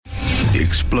The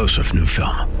explosive new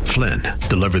film, Flynn,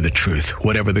 deliver the truth,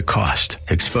 whatever the cost,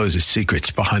 exposes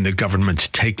secrets behind the government's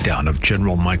takedown of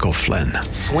General Michael Flynn.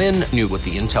 Flynn knew what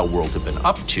the intel world had been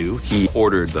up to. He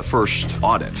ordered the first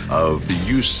audit of the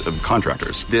use of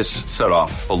contractors. This set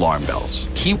off alarm bells.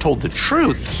 He told the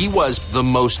truth. He was the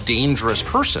most dangerous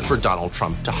person for Donald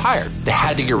Trump to hire. They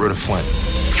had to get rid of Flynn.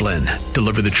 Flynn,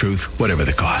 deliver the truth, whatever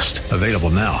the cost. Available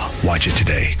now. Watch it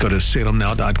today. Go to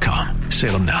salemnow.com.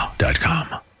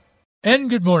 salemnow.com.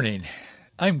 And good morning.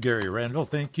 I'm Gary Randall.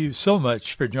 Thank you so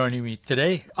much for joining me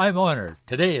today. I'm honored.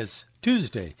 Today is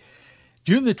Tuesday,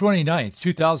 June the 29th,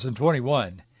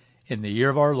 2021, in the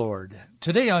year of our Lord.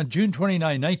 Today on June 29,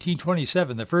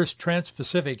 1927, the first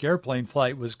trans-Pacific airplane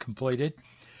flight was completed.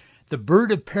 The Bird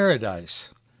of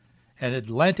Paradise, an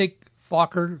Atlantic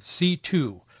Fokker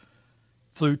C-2,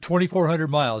 flew 2,400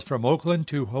 miles from Oakland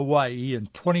to Hawaii in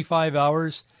 25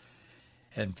 hours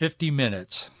and 50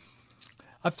 minutes.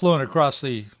 I've flown across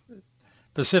the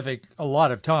Pacific a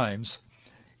lot of times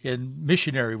in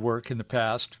missionary work in the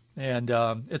past, and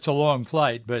it's a long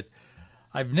flight, but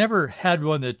I've never had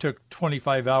one that took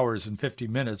 25 hours and 50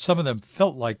 minutes. Some of them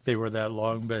felt like they were that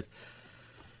long, but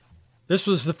this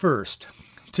was the first.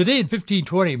 Today in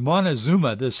 1520,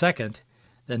 Montezuma II,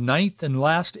 the ninth and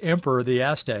last emperor of the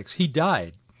Aztecs, he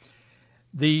died.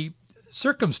 The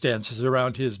circumstances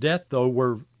around his death, though,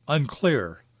 were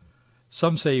unclear.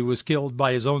 Some say he was killed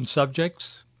by his own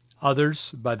subjects,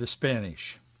 others by the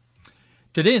Spanish.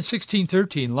 Today in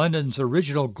 1613, London's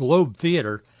original Globe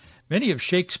Theatre, many of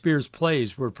Shakespeare's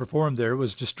plays were performed there,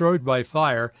 was destroyed by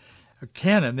fire. A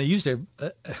cannon, they used an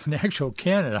actual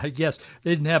cannon, I guess.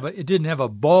 It didn't have a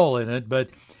ball in it,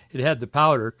 but it had the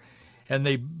powder. And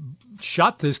they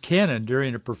shot this cannon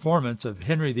during a performance of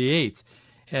Henry VIII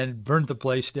and burned the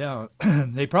place down.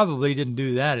 They probably didn't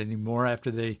do that anymore after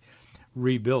they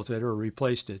rebuilt it or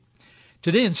replaced it.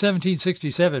 Today in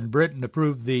 1767, Britain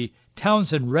approved the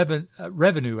Townshend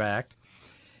Revenue Act.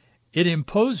 It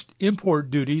imposed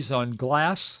import duties on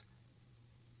glass,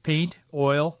 paint,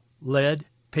 oil, lead,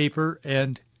 paper,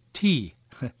 and tea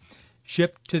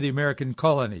shipped to the American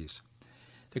colonies.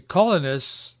 The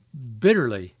colonists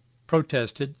bitterly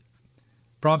protested,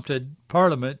 prompted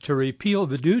Parliament to repeal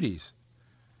the duties.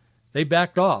 They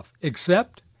backed off,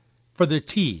 except for the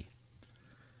tea.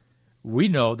 We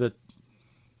know that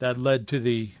led to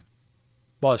the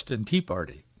Boston Tea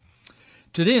Party.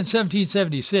 Today in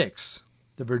 1776,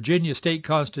 the Virginia State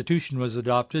Constitution was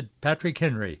adopted. Patrick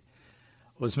Henry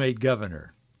was made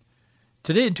governor.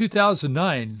 Today in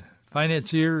 2009,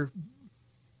 financier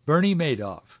Bernie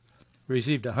Madoff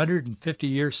received a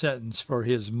 150-year sentence for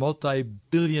his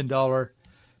multi-billion-dollar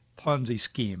Ponzi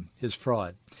scheme, his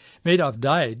fraud. Madoff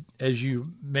died, as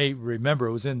you may remember,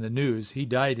 it was in the news. He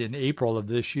died in April of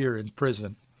this year in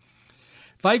prison.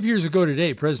 5 years ago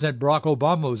today, President Barack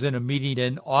Obama was in a meeting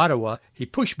in Ottawa. He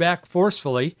pushed back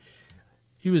forcefully.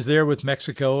 He was there with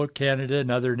Mexico, Canada, and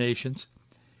other nations.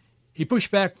 He pushed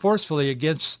back forcefully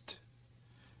against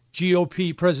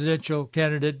GOP presidential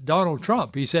candidate Donald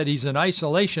Trump. He said he's an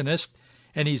isolationist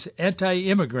and he's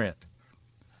anti-immigrant.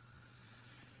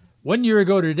 1 year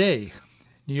ago today,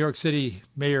 New York City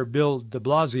Mayor Bill de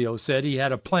Blasio said he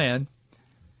had a plan.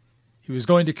 He was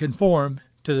going to conform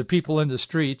to the people in the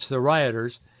streets, the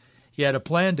rioters. He had a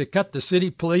plan to cut the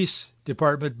city police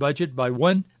department budget by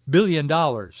 $1 billion.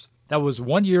 That was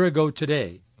 1 year ago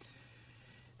today.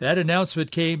 That announcement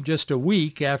came just a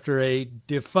week after a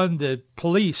defund the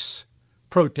police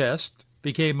protest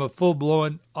became a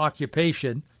full-blown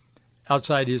occupation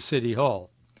outside his city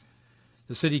hall.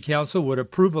 The city council would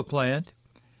approve a plan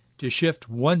to shift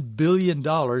 $1 billion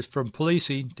from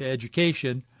policing to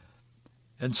education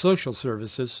and social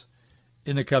services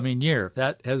in the coming year.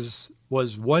 That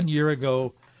was 1 year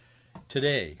ago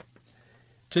today.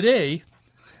 Today,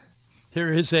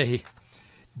 there is a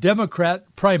Democrat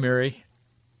primary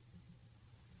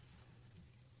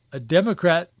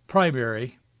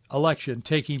election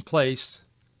taking place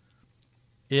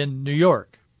in New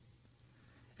York.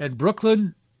 And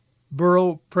Brooklyn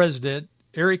Borough President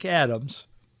Eric Adams,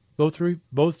 both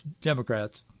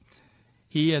Democrats,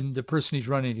 he and the person he's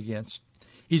running against.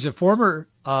 He's a former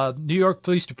New York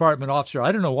Police Department officer.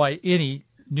 I don't know why any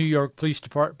New York Police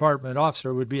Department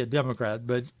officer would be a Democrat,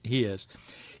 but he is.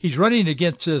 He's running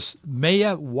against this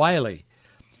Maya Wiley.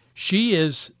 She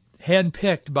is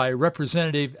handpicked by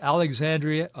Representative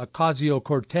Alexandria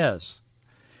Ocasio-Cortez.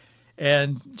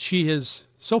 And she is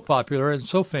so popular and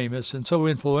so famous and so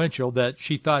influential that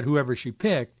she thought whoever she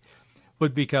picked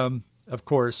would become, of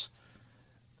course,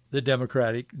 the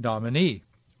Democratic nominee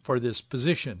for this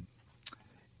position.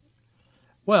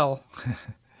 Well,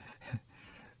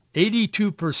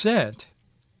 82%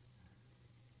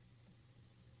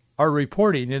 are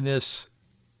reporting in this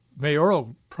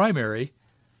mayoral primary,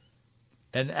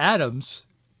 and Adams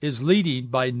is leading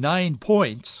by 9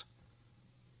 points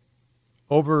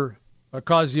over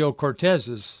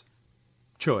Ocasio-Cortez's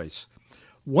choice.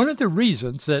 One of the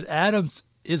reasons that Adams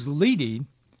is leading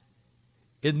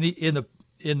in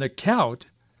the count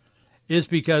is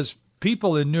because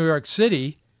people in New York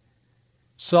City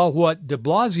saw what de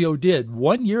Blasio did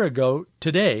 1 year ago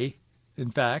today,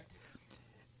 in fact,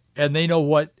 and they know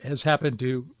what has happened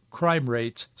to crime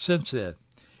rates since then.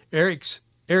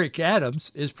 Eric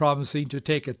Adams is promising to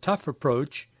take a tough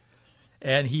approach,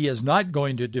 and he is not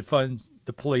going to defund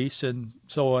the police and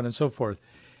so on and so forth.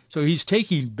 So he's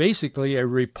taking basically a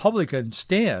Republican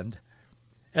stand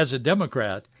as a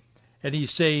Democrat, and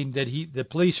he's saying that the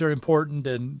police are important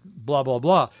and blah, blah,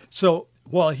 blah. So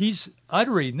while he's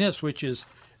uttering this, which is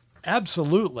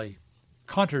absolutely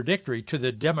contradictory to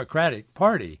the Democratic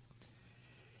Party,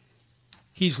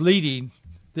 he's leading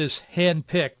this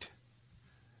hand-picked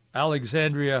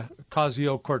Alexandria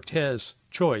Ocasio-Cortez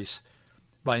choice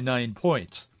by 9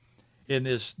 points in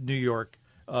this New York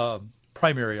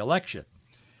primary election.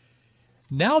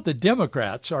 Now the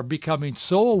Democrats are becoming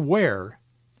so aware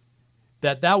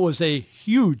that was a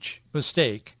huge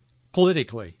mistake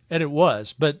politically, and it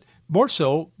was, but more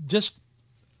so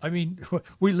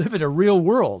we live in a real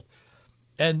world,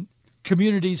 and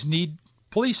communities need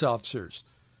police officers.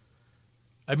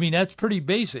 That's pretty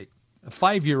basic. A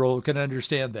 5-year-old can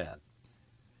understand that.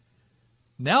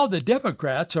 Now the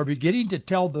Democrats are beginning to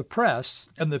tell the press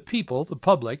and the people, the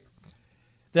public,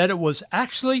 that it was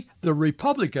actually the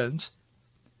Republicans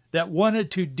that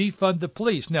wanted to defund the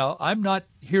police. Now, I'm not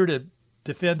here to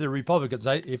defend the Republicans.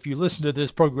 If you listen to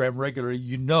this program regularly,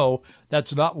 you know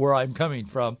that's not where I'm coming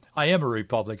from. I am a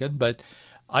Republican, but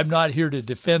I'm not here to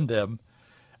defend them.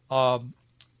 But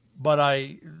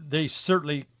they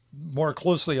certainly more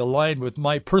closely align with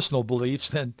my personal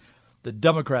beliefs than the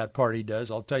Democrat Party does,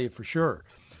 I'll tell you for sure.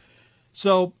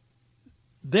 So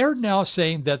they're now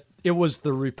saying that it was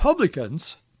the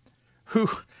Republicans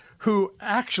who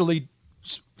actually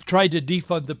tried to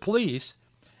defund the police,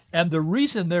 and the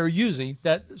reason they're using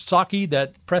that Psaki,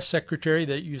 that press secretary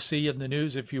that you see in the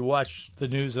news, if you watch the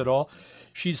news at all,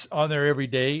 she's on there every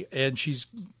day, and she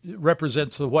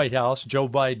represents the White House, Joe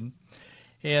Biden,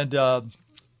 and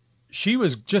she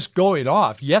was just going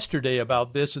off yesterday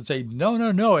about this and saying,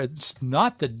 no, it's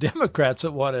not the Democrats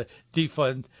that want to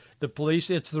defund the police,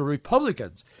 it's the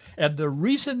Republicans. And the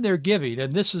reason they're giving,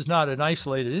 and this is not an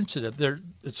isolated incident,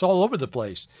 it's all over the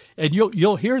place. And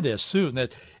you'll hear this soon,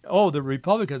 that, the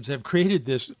Republicans have created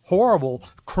this horrible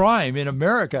crime in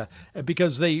America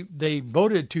because they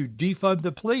voted to defund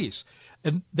the police.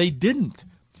 And they didn't.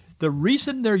 The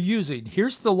reason they're using,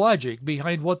 here's the logic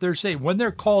behind what they're saying when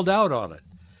they're called out on it.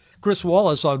 Chris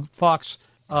Wallace on Fox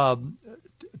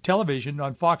television,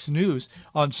 on Fox News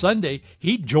on Sunday,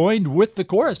 he joined with the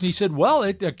chorus, and he said, well,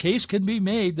 a case can be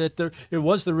made that it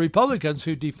was the Republicans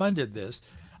who defunded this.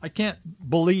 I can't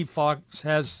believe Fox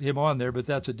has him on there, but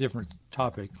that's a different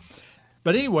topic.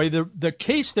 But anyway, the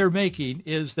case they're making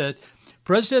is that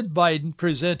President Biden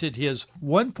presented his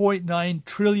 $1.9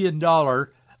 trillion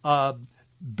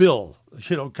bill,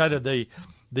 kind of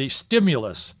the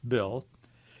stimulus bill,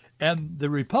 and the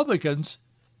Republicans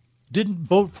didn't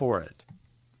vote for it.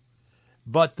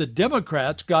 But the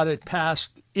Democrats got it passed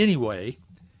anyway,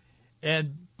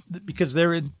 and because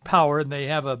they're in power and they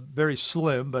have a very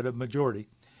slim but a majority.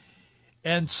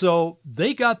 And so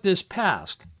they got this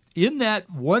passed in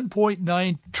that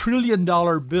 $1.9 trillion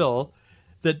bill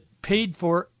that paid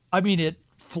for, it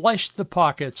flushed the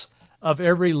pockets of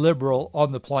every liberal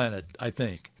on the planet, I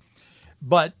think.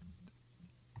 But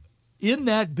in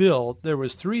that bill, there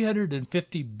was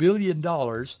 $350 billion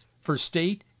for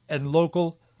state and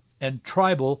local and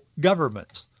tribal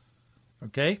governments.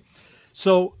 Okay?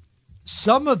 So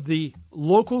some of the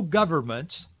local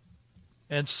governments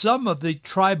and some of the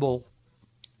tribal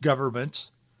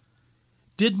governments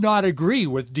did not agree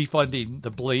with defunding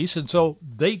the police, and so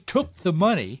they took the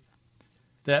money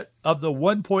that of the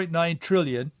 1.9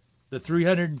 trillion, the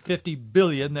 350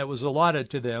 billion that was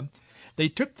allotted to them, they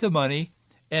took the money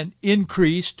and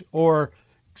increased or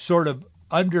sort of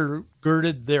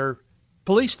undergirded their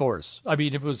police force. If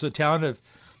it was a town of,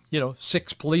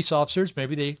 6 police officers,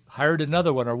 maybe they hired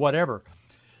another one or whatever.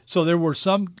 So there were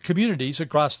some communities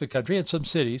across the country and some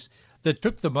cities that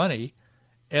took the money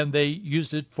and they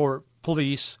used it for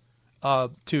police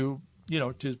to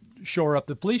shore up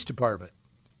the police department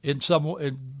in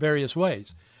various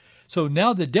ways. So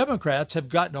now the Democrats have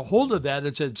gotten a hold of that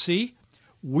and said, see,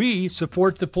 we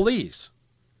support the police.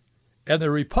 And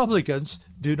the Republicans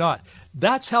do not.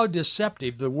 That's how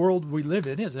deceptive the world we live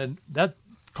in is. And that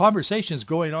conversation is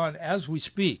going on as we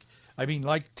speak. I mean,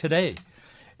 like today.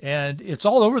 And it's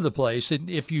all over the place. And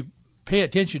if you pay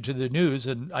attention to the news,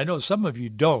 and I know some of you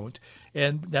don't,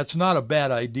 and that's not a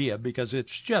bad idea because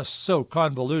it's just so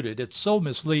convoluted. It's so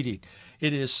misleading.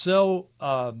 It is so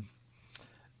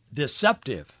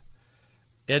deceptive.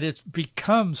 And it's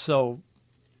become so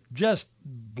just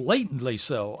blatantly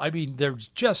so. I mean, there's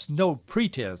just no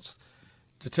pretense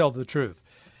to tell the truth.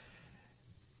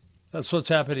 That's what's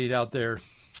happening out there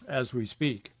as we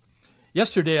speak.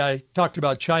 Yesterday, I talked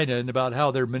about China and about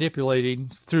how they're manipulating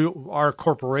through our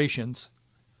corporations,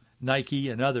 Nike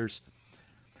and others,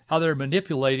 how they're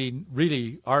manipulating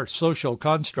really our social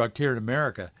construct here in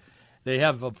America. They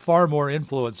have a far more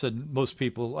influence than most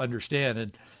people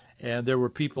understand. And there were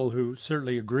people who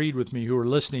certainly agreed with me who were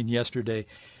listening yesterday.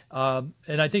 And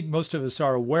I think most of us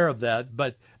are aware of that,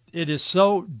 but it is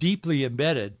so deeply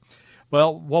embedded.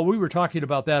 Well, while we were talking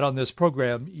about that on this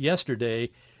program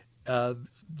yesterday,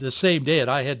 the same day, and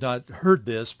I had not heard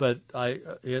this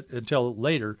until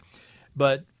later,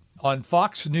 but on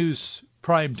Fox News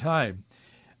prime time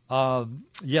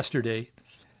yesterday,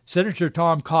 Senator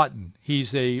Tom Cotton,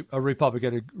 he's a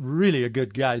Republican, really a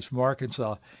good guy. He's from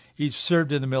Arkansas. He's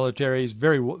served in the military. He's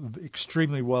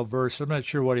extremely well versed. I'm not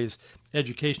sure what his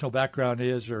educational background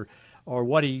is or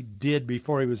what he did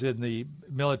before he was in the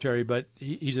military, but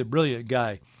he's a brilliant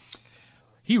guy.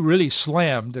 He really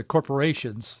slammed the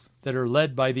corporations that are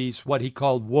led by these, what he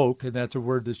called woke, and that's a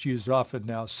word that's used often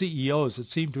now, CEOs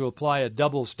that seem to apply a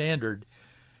double standard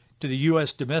to the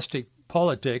U.S. domestic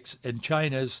politics and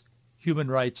China's human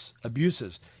rights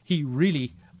abuses. He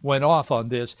really went off on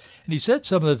this, and he said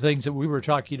some of the things that we were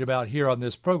talking about here on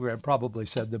this program, probably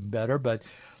said them better, but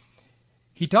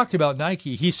he talked about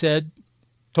Nike. He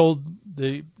told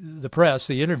the press,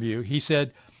 the interview, he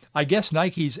said, I guess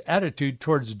Nike's attitude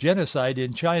towards genocide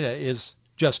in China is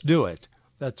just do it.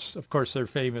 That's, of course, their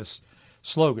famous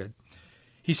slogan.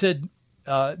 He said,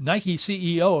 Nike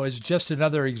CEO is just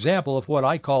another example of what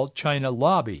I call China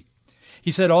lobby.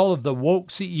 He said all of the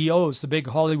woke CEOs, the big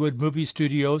Hollywood movie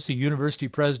studios, the university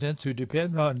presidents who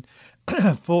depend on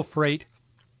full freight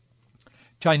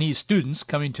Chinese students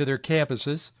coming to their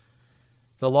campuses,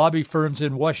 the lobby firms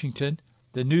in Washington,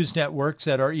 the news networks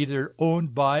that are either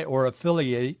owned by or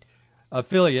affiliate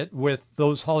with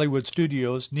those Hollywood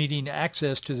studios needing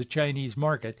access to the Chinese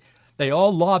market, they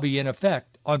all lobby in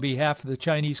effect on behalf of the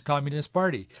Chinese Communist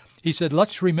Party. He said,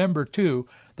 let's remember, too,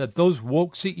 that those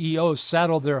woke CEOs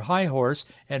saddled their high horse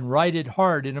and ride it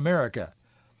hard in America.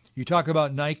 You talk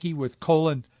about Nike with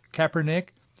Colin Kaepernick,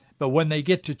 but when they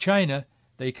get to China,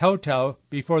 they kowtow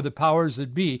before the powers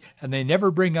that be, and they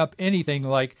never bring up anything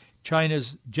like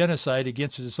China's genocide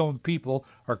against its own people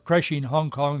or crushing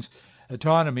Hong Kong's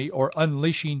autonomy or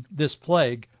unleashing this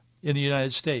plague in the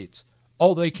United States.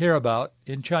 All they care about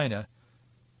in China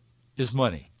is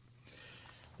money.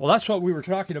 Well, that's what we were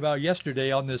talking about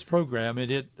yesterday on this program,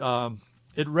 and it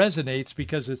resonates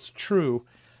because it's true,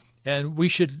 and we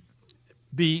should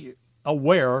be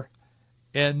aware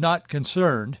and not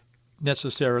concerned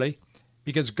necessarily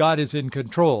because God is in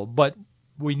control, but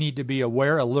we need to be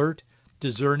aware, alert,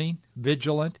 discerning,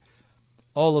 vigilant,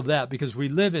 all of that, because we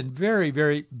live in very,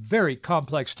 very, very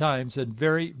complex times and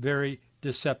very, very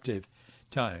deceptive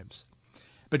times.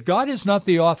 But God is not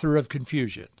the author of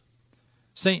confusion.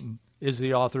 Satan is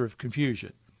the author of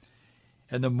confusion.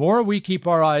 And the more we keep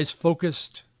our eyes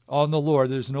focused on the Lord,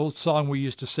 there's an old song we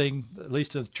used to sing, at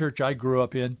least in the church I grew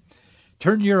up in,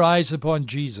 turn your eyes upon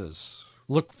Jesus.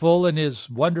 Look full in his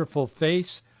wonderful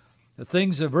face. The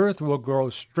things of earth will grow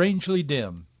strangely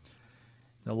dim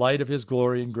in the light of his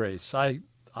glory and grace. I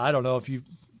don't know if you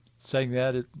sang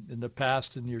that in the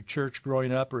past in your church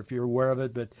growing up or if you're aware of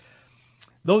it, but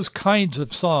those kinds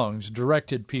of songs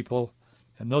directed people,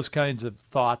 and those kinds of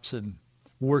thoughts and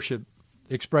worship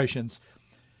expressions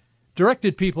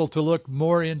directed people to look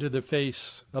more into the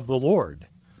face of the Lord.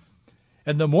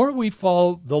 And the more we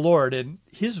follow the Lord and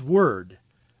his word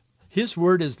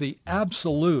is the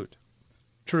absolute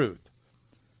truth.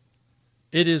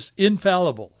 It is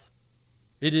infallible.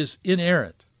 It is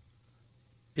inerrant.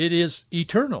 It is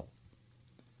eternal.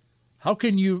 How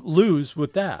can you lose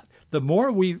with that? The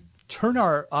more we turn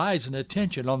our eyes and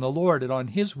attention on the Lord and on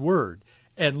his word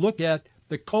and look at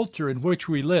the culture in which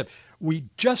we live, we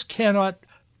just cannot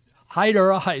hide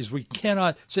our eyes. We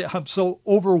cannot say, I'm so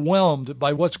overwhelmed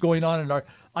by what's going on in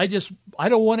I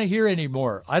don't want to hear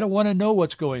anymore. I don't want to know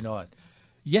what's going on.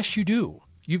 Yes, you do.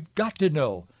 You've got to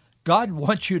know. God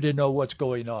wants you to know what's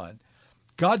going on.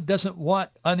 God doesn't want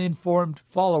uninformed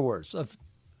followers of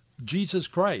Jesus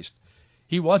Christ.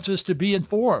 He wants us to be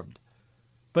informed.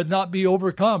 but not be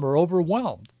overcome or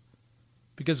overwhelmed,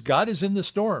 because God is in the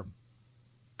storm.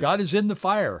 God is in the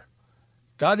fire.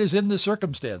 God is in the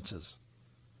circumstances.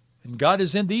 And God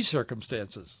is in these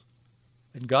circumstances.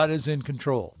 And God is in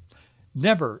control.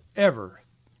 Never, ever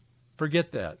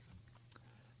forget that.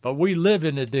 But we live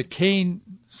in a decaying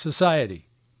society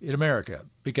in America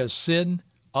because sin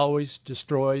always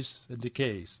destroys and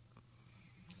decays.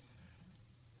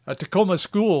 A Tacoma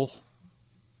school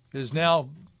is now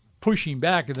pushing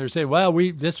back, and they're saying, well,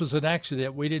 this was an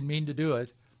accident. We didn't mean to do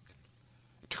it.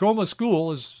 Tacoma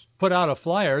school has put out a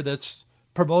flyer that's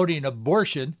promoting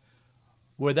abortion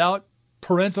without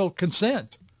parental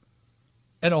consent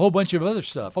and a whole bunch of other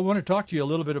stuff. I want to talk to you a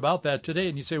little bit about that today.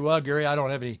 And you say, well, Gary, I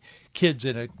don't have any kids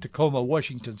in a Tacoma,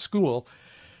 Washington school.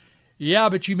 Yeah,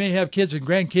 but you may have kids and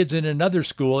grandkids in another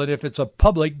school, and if it's a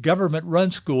public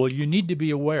government-run school, you need to be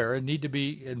aware and need to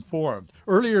be informed.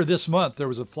 Earlier this month, there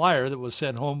was a flyer that was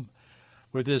sent home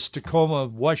with this Tacoma,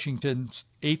 Washington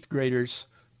 8th graders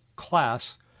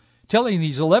class telling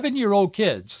these 11-year-old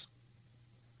kids,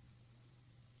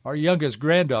 our youngest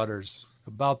granddaughter's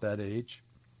about that age,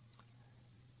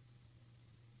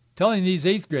 telling these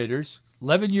 8th graders,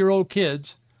 11-year-old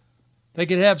kids, they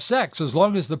could have sex as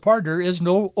long as the partner is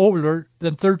no older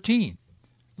than 13,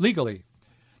 legally.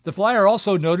 The flyer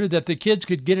also noted that the kids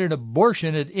could get an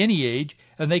abortion at any age,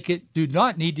 and they do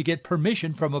not need to get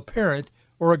permission from a parent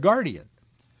or a guardian.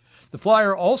 The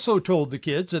flyer also told the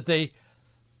kids that they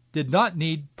did not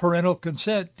need parental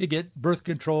consent to get birth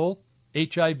control,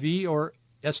 HIV, or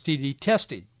STD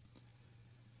testing.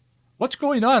 What's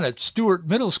going on at Stewart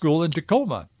Middle School in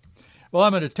Tacoma? Well,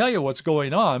 I'm going to tell you what's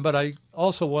going on, but I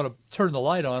also want to turn the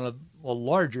light on a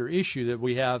larger issue that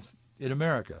we have in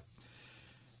America.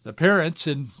 The parents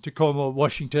in Tacoma,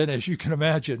 Washington, as you can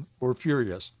imagine, were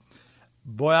furious.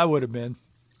 Boy, I would have been.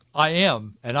 I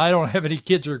am, and I don't have any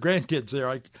kids or grandkids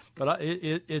there,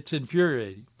 it's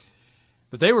infuriating.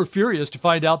 But they were furious to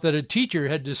find out that a teacher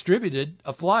had distributed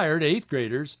a flyer to 8th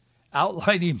graders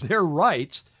outlining their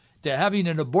rights to having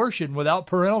an abortion without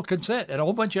parental consent and a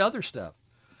whole bunch of other stuff.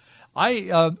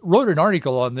 I wrote an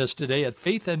article on this today at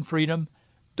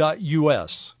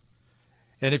faithandfreedom.us.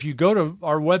 And if you go to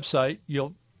our website,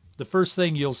 the first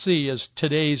thing you'll see is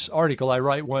today's article. I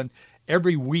write one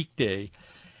every weekday.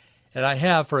 And I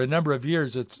have for a number of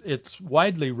years. It's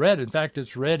widely read. In fact,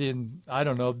 it's read in,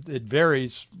 it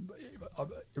varies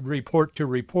report to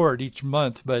report each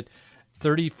month, but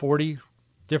 30, 40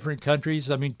 different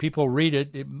countries. I mean, people read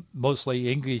it,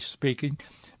 mostly English speaking.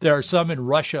 There are some in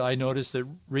Russia, I noticed, that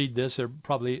read this. They're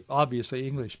probably obviously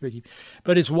English speaking,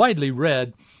 but it's widely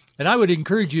read. And I would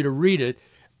encourage you to read it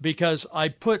because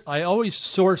I always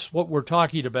source what we're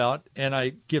talking about and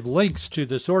I give links to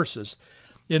the sources.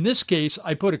 In this case,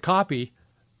 I put a copy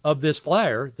of this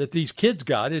flyer that these kids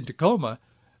got in Tacoma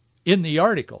in the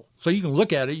article. So you can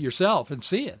look at it yourself and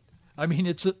see it. I mean,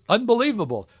 it's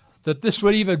unbelievable that this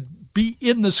would even be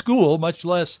in the school, much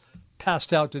less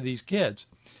passed out to these kids.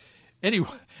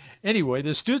 Anyway,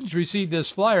 the students received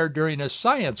this flyer during a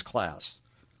science class.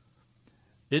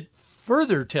 It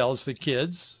further tells the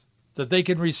kids that they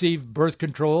can receive birth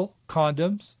control,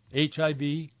 condoms,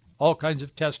 HIV, all kinds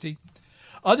of testing.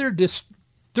 Other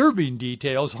disturbing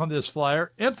details on this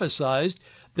flyer emphasized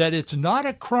that it's not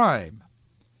a crime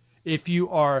if you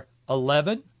are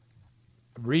 11,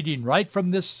 reading right from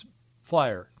this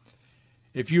flyer,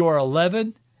 if you are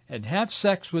 11 and have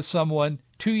sex with someone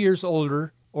 2 years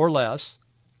older or less,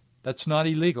 that's not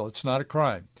illegal. It's not a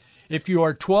crime. If you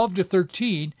are 12 to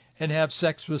 13 and have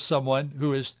sex with someone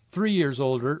who is 3 years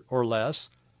older or less,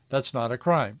 that's not a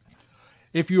crime.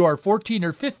 If you are 14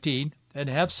 or 15 and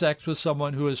have sex with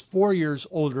someone who is 4 years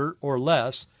older or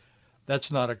less,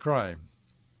 that's not a crime.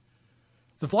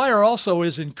 The flyer also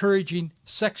is encouraging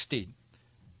sexting,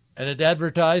 and it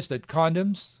advertised that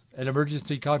condoms and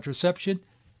emergency contraception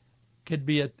can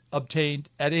be obtained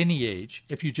at any age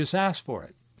if you just ask for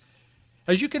it.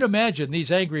 As you can imagine,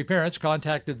 these angry parents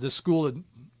contacted the school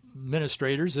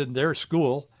administrators in their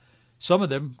school. Some of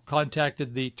them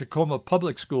contacted the Tacoma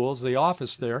Public Schools, the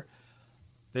office there.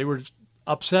 They were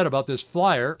upset about this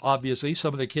flyer, obviously.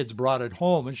 Some of the kids brought it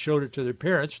home and showed it to their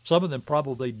parents. Some of them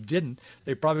probably didn't.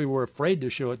 They probably were afraid to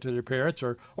show it to their parents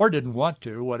or didn't want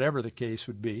to, whatever the case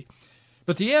would be.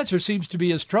 But the answer seems to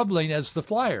be as troubling as the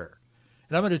flyer.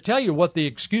 And I'm going to tell you what the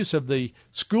excuse of the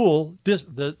school,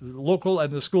 the local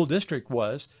and the school district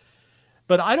was.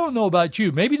 But I don't know about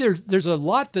you. Maybe there's a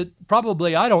lot that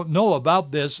probably I don't know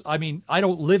about this. I mean, I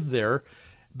don't live there,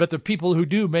 but the people who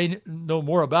do may know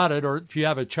more about it, or if you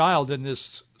have a child in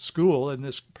this school, in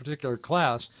this particular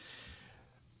class.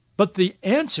 But the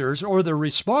answers or the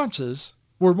responses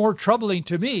were more troubling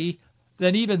to me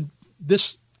than even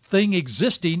this thing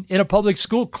existing in a public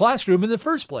school classroom in the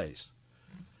first place.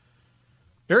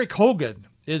 Eric Hogan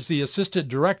is the Assistant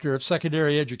Director of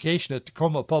Secondary Education at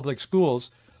Tacoma Public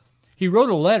Schools. He wrote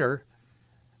a letter.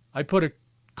 I put a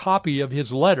copy of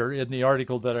his letter in the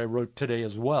article that I wrote today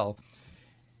as well.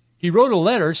 He wrote a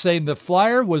letter saying the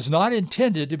flyer was not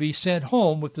intended to be sent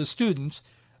home with the students,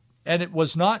 and it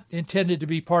was not intended to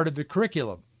be part of the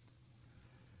curriculum.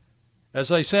 As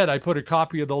I said, I put a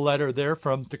copy of the letter there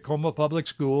from Tacoma Public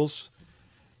Schools.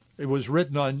 It was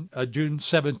written on June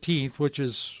 17th, which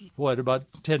is, about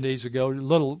 10 days ago, a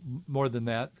little more than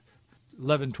that,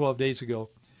 11, 12 days ago.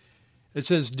 It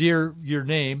says, "Dear your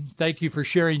name, thank you for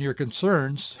sharing your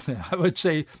concerns." I would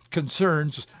say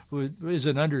concerns is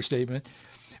an understatement.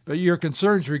 But your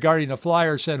concerns regarding a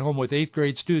flyer sent home with 8th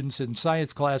grade students in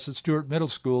science class at Stewart Middle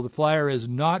School. The flyer is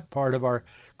not part of our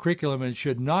curriculum and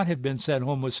should not have been sent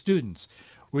home with students.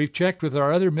 We've checked with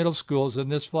our other middle schools,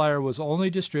 and this flyer was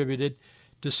only distributed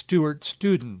to Stewart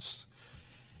students.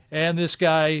 And this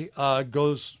guy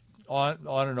goes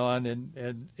on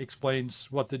and explains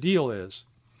what the deal is.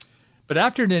 But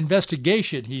after an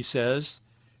investigation, he says,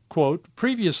 quote,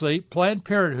 "Previously, Planned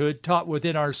Parenthood taught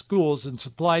within our schools and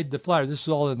supplied the flyer," this is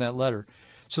all in that letter,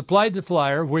 "supplied the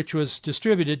flyer which was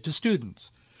distributed to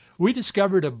students. We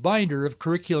discovered a binder of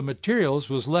curriculum materials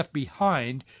was left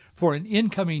behind for an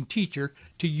incoming teacher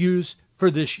to use for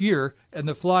this year, and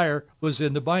the flyer was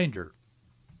in the binder."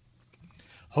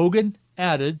 Hogan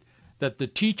added that the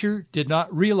teacher did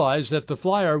not realize that the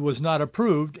flyer was not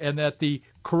approved and that the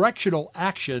correctional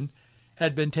action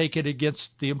had been taken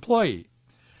against the employee.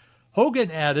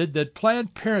 Hogan added that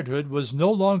Planned Parenthood was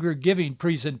no longer giving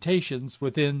presentations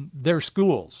within their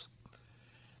schools.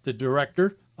 The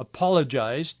director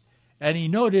apologized, and he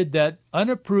noted that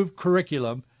unapproved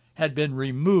curriculum had been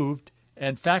removed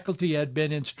and faculty had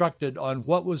been instructed on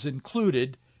what was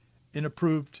included in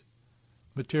approved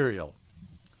material.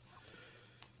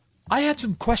 I had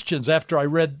some questions after I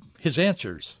read his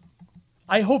answers.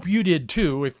 I hope you did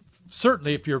too,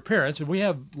 certainly if you're parents, and we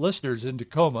have listeners in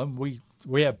Tacoma. We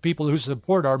have people who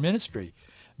support our ministry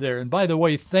there. And by the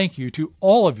way, thank you to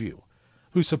all of you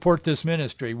who support this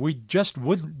ministry. We just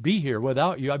wouldn't be here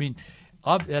without you. I mean,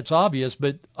 that's obvious,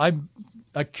 but I'm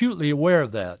acutely aware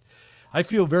of that. I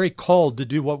feel very called to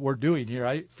do what we're doing here.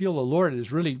 I feel the Lord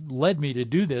has really led me to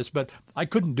do this, but I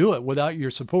couldn't do it without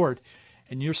your support.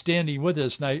 And you're standing with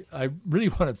us, and I really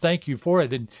want to thank you for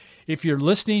it. And if you're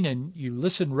listening and you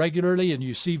listen regularly and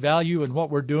you see value in what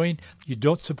we're doing, you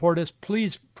don't support us,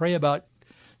 please pray about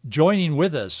joining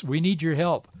with us. We need your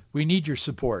help. We need your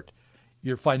support,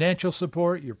 your financial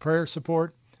support, your prayer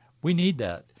support. We need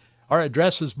that. Our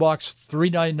address is Box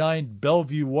 399,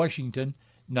 Bellevue, Washington,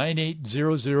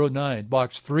 98009.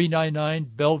 Box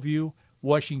 399, Bellevue,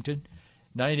 Washington,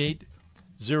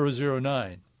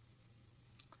 98009.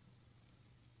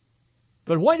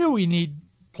 But why do we need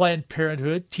Planned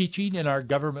Parenthood teaching in our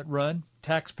government-run,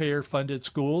 taxpayer-funded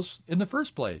schools in the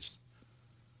first place?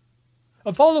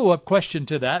 A follow-up question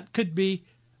to that could be,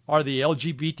 are the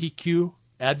LGBTQ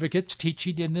advocates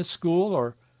teaching in this school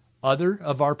or other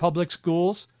of our public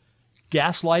schools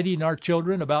gaslighting our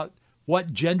children about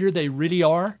what gender they really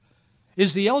are?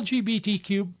 Is the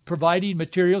LGBTQ providing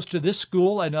materials to this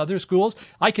school and other schools?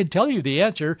 I can tell you the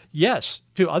answer, yes,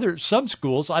 to some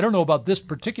schools. I don't know about this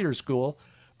particular school,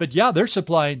 but yeah, they're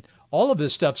supplying all of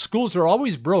this stuff. Schools are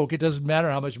always broke. It doesn't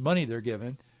matter how much money they're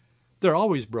given. They're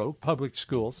always broke, public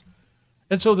schools.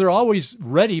 And so they're always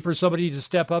ready for somebody to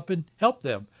step up and help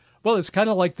them. Well, it's kind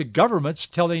of like the government's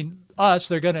telling us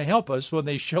they're going to help us when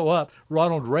they show up.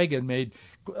 Ronald Reagan made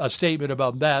a statement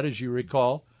about that, as you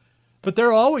recall. But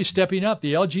they're always stepping up.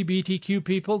 The LGBTQ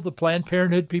people, the Planned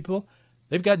Parenthood people,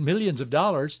 they've got millions of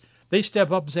dollars. They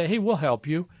step up and say, hey, we'll help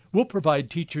you. We'll provide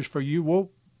teachers for you. We'll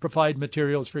provide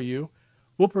materials for you.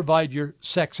 We'll provide your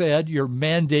sex ed, your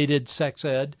mandated sex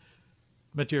ed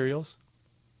materials.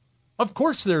 Of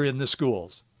course they're in the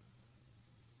schools.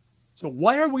 So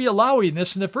why are we allowing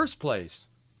this in the first place?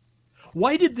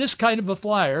 Why did this kind of a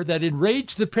flyer that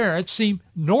enraged the parents seem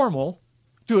normal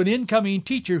to an incoming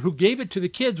teacher who gave it to the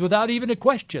kids without even a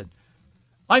question?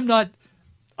 I'm not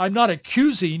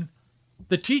accusing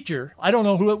the teacher. I don't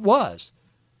know who it was.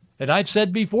 And I've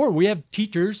said before, we have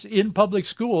teachers in public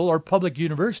school or public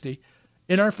university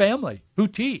in our family who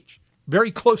teach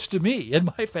very close to me in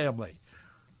my family.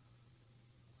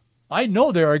 I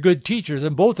know there are good teachers,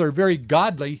 and both are very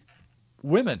godly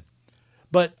women.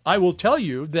 But I will tell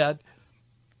you that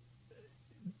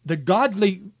the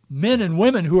godly men and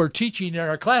women who are teaching in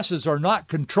our classes are not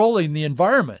controlling the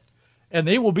environment, and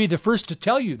they will be the first to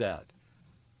tell you that.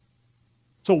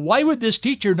 So why would this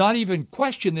teacher not even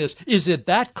question this? Is it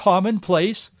that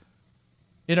commonplace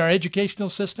in our educational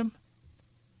system?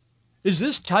 Is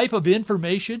this type of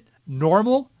information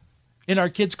normal in our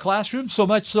kids' classrooms, so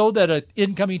much so that an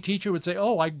incoming teacher would say,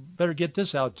 oh, I better get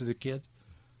this out to the kids?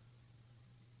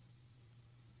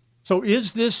 So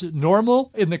is this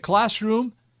normal in the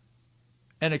classroom,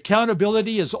 and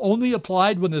accountability is only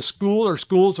applied when the school or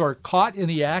schools are caught in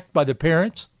the act by the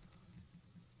parents?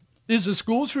 Is the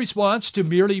school's response to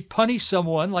merely punish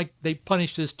someone like they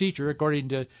punished this teacher, according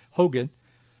to Hogan,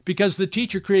 because the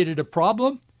teacher created a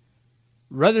problem,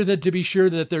 rather than to be sure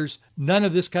that there's none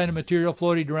of this kind of material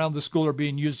floating around the school or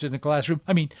being used in the classroom?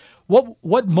 I mean,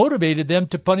 what motivated them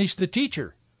to punish the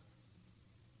teacher?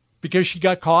 Because she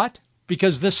got caught?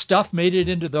 Because this stuff made it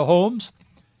into the homes?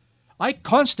 I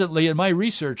constantly, in my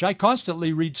research,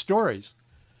 read stories,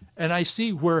 and I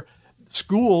see where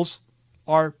schools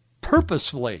are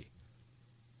purposely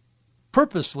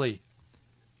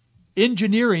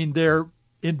engineering their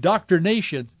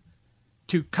indoctrination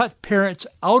to cut parents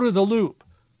out of the loop.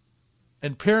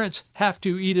 And parents have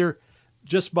to either,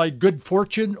 just by good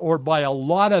fortune or by a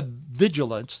lot of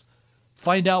vigilance,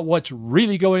 find out what's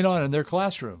really going on in their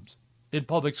classrooms in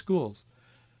public schools.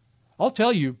 I'll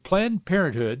tell you, Planned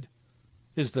Parenthood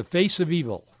is the face of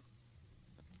evil.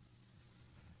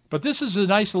 But this is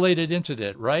an isolated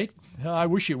incident, right? I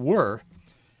wish it were.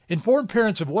 Informed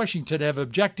parents of Washington have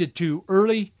objected to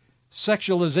early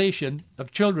sexualization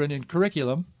of children in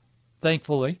curriculum,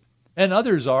 thankfully, and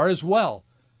others are as well.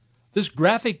 This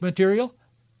graphic material,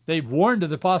 they've warned of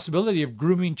the possibility of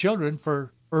grooming children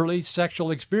for early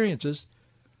sexual experiences.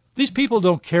 These people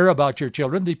don't care about your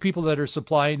children. The people that are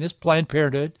supplying this, Planned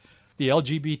Parenthood, the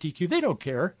LGBTQ, they don't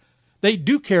care. They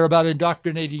do care about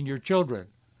indoctrinating your children.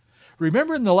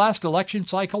 Remember, in the last election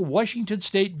cycle, Washington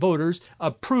state voters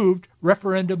approved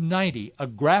Referendum 90, a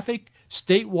graphic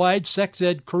statewide sex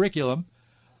ed curriculum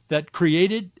that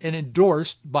created and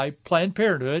endorsed by Planned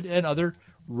Parenthood and other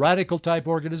radical-type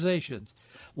organizations.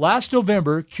 Last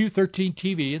November, Q13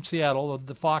 TV in Seattle, of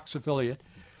the Fox affiliate,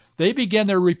 they began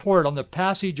their report on the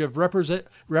passage of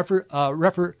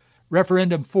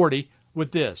Referendum 40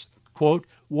 with this, quote,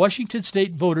 Washington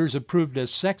state voters approved a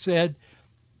sex ed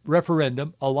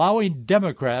referendum allowing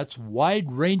Democrats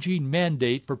wide-ranging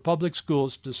mandate for public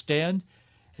schools to stand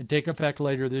and take effect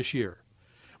later this year.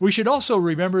 We should also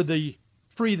remember the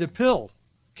Free the Pill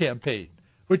campaign,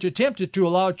 which attempted to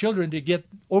allow children to get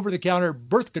over-the-counter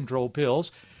birth control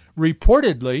pills,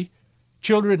 reportedly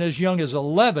children as young as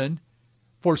 11,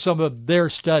 for some of their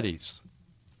studies.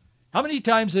 How many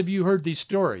times have you heard these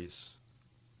stories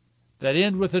that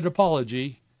end with an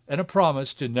apology and a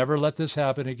promise to never let this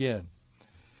happen again?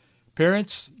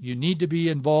 Parents, you need to be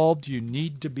involved. You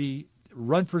need to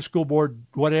run for school board,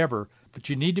 whatever, but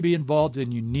you need to be involved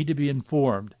and you need to be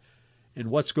informed in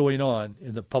what's going on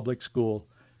in the public school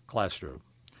classroom.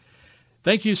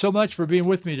 Thank you so much for being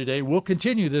with me today. We'll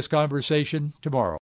continue this conversation tomorrow.